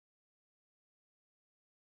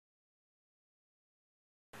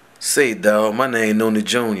Say, dawg, my name Noni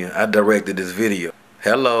Jr. I directed this video.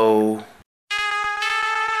 Hello.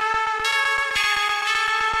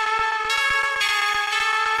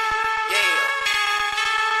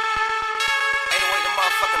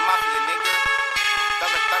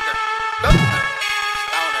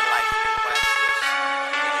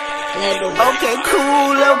 Okay,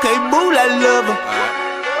 cool, okay, boo, I love her.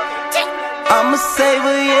 I'ma save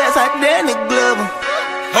her, yes, I Danny Glover.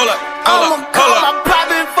 I'ma call my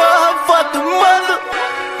poppin' for her, fuck the mother.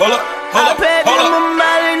 I paid them a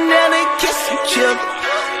mile and then they kiss each other.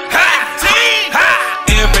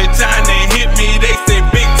 Every time they hit me, they say,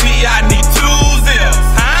 Big T, I need 2 zips.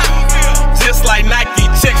 Just like Nike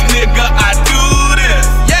checks, nigga, I do this.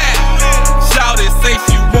 Yeah. Shawty say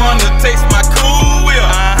she wanna taste my Cool Whip.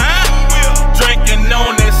 Drinking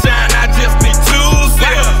on that shine, I just need 2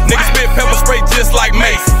 zips. Niggas spit pepper spray just like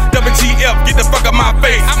Mace. WTF, get the fuck out my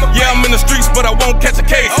face. Yeah, I'm in the streets, but I won't catch a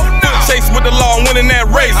case. Foot chase with the law, winning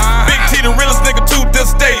that race. Big T, the realest nigga to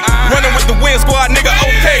this day. Running with the win squad, nigga,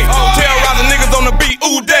 okay. Terrorizing niggas on the beat,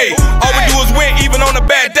 ooh day. All we do is win, even on a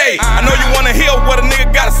bad day. I know you wanna hear what a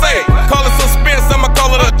nigga gotta say. Call it suspense, I'ma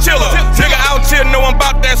call it a chiller. Nigga out here know I'm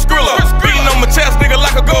about that skrilla. Beating on my chest, nigga,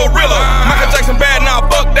 like a gorilla. Michael Jackson bad, now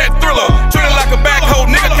fuck that Thriller. Treat it like a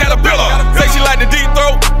backhoe, nigga, caterpillar. Say she like the deep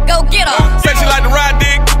throat. Go get her. Say she like the ride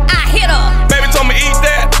dick. I hit her. Baby told me eat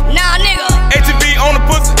that. Nah, nigga. ATV on the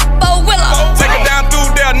pussy. Four-wheeler. Take her down through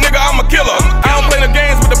there, nigga, I'm a killer. I don't play the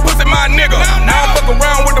games with the pussy, my nigga. I don't fuck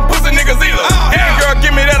around with the pussy niggas either. Any girl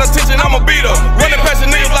give me that attention, I'ma beat her. Running past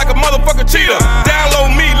your niggas like a motherfucking cheater.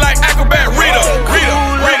 Download me like Acrobat Reader.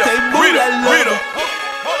 Reader.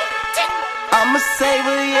 I'ma save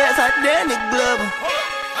her, yes, I Danny Glover.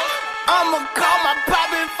 I'ma call my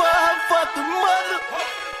poppin' for her, fuck the mother.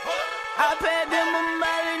 I paid them a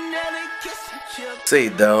mile and then they kiss each other. Say,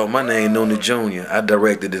 dawg, my name Noni Jr. I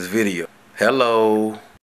directed this video. Hello.